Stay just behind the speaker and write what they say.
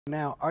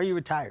Now, are you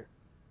retired?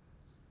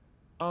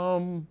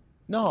 No,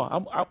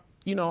 I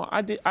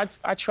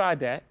tried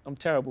that. I'm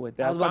terrible at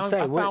that. I was about to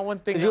say, I found one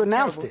thing. Because you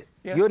announced it.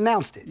 Yeah. You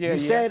announced it. Yeah, you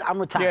said, I'm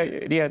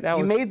retired. Yeah,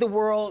 you made the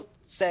world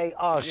say,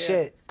 oh,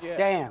 shit,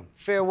 damn,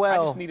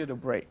 farewell. I just needed a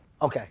break.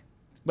 Okay.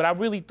 But I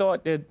really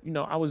thought that,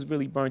 I was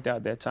really burnt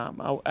out that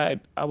time. I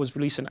was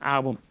releasing an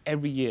album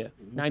every year,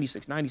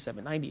 96,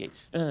 97, 98.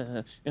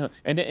 And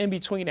then in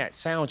between that,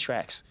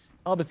 soundtracks,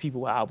 other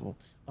people's album,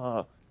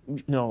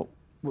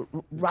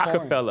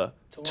 Rockefeller,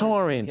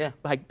 touring,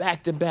 like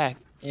back to back.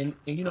 And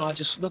I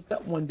just looked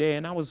up one day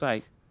and I was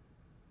like,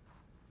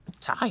 I'm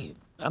tired.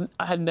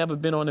 I had never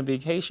been on a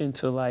vacation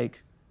till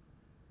like,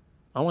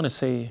 I want to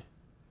say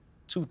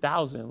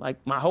 2000,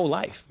 like my whole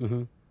life.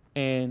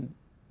 And,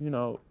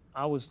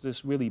 I was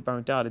just really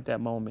burnt out at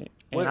that moment.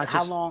 And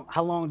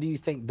how long do you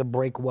think the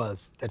break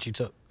was that you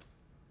took?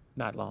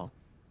 Not long.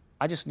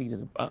 I just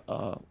needed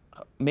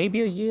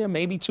maybe a year,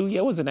 maybe 2 years.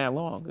 It wasn't that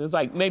long. It was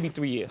like maybe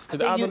 3 years. Because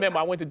I remember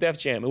I went to Def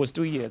Jam. It was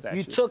 3 years, actually.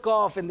 You took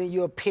off and then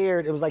you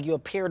appeared. It was like you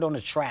appeared on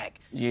the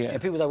track. Yeah.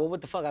 And people was like, well, what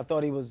the fuck? I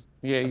thought he was,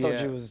 I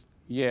thought you was.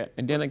 Yeah,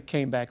 and then it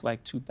came back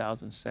like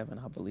 2007,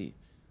 I believe.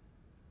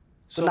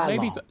 So not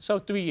maybe, long. So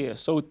 3 years.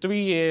 So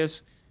 3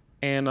 years,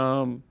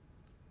 and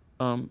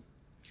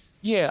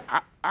yeah,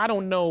 I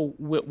don't know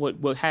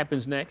what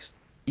happens next.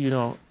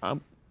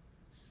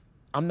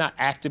 I'm not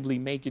actively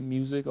making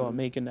music or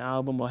making an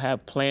album or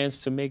have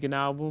plans to make an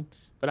album,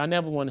 but I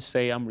never want to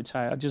say I'm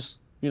retired. I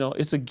just,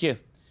 it's a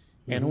gift,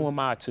 and who am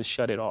I to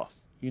shut it off?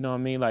 You know what I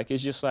mean? Like,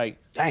 it's just like,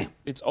 damn,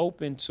 it's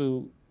open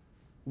to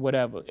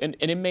whatever, and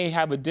it may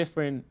have a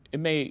different,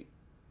 a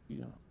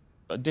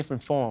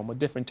different form, a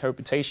different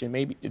interpretation.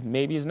 Maybe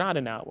it's not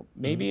an album.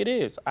 Maybe it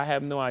is. I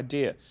have no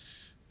idea.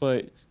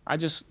 But I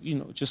just,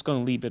 just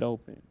gonna leave it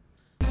open.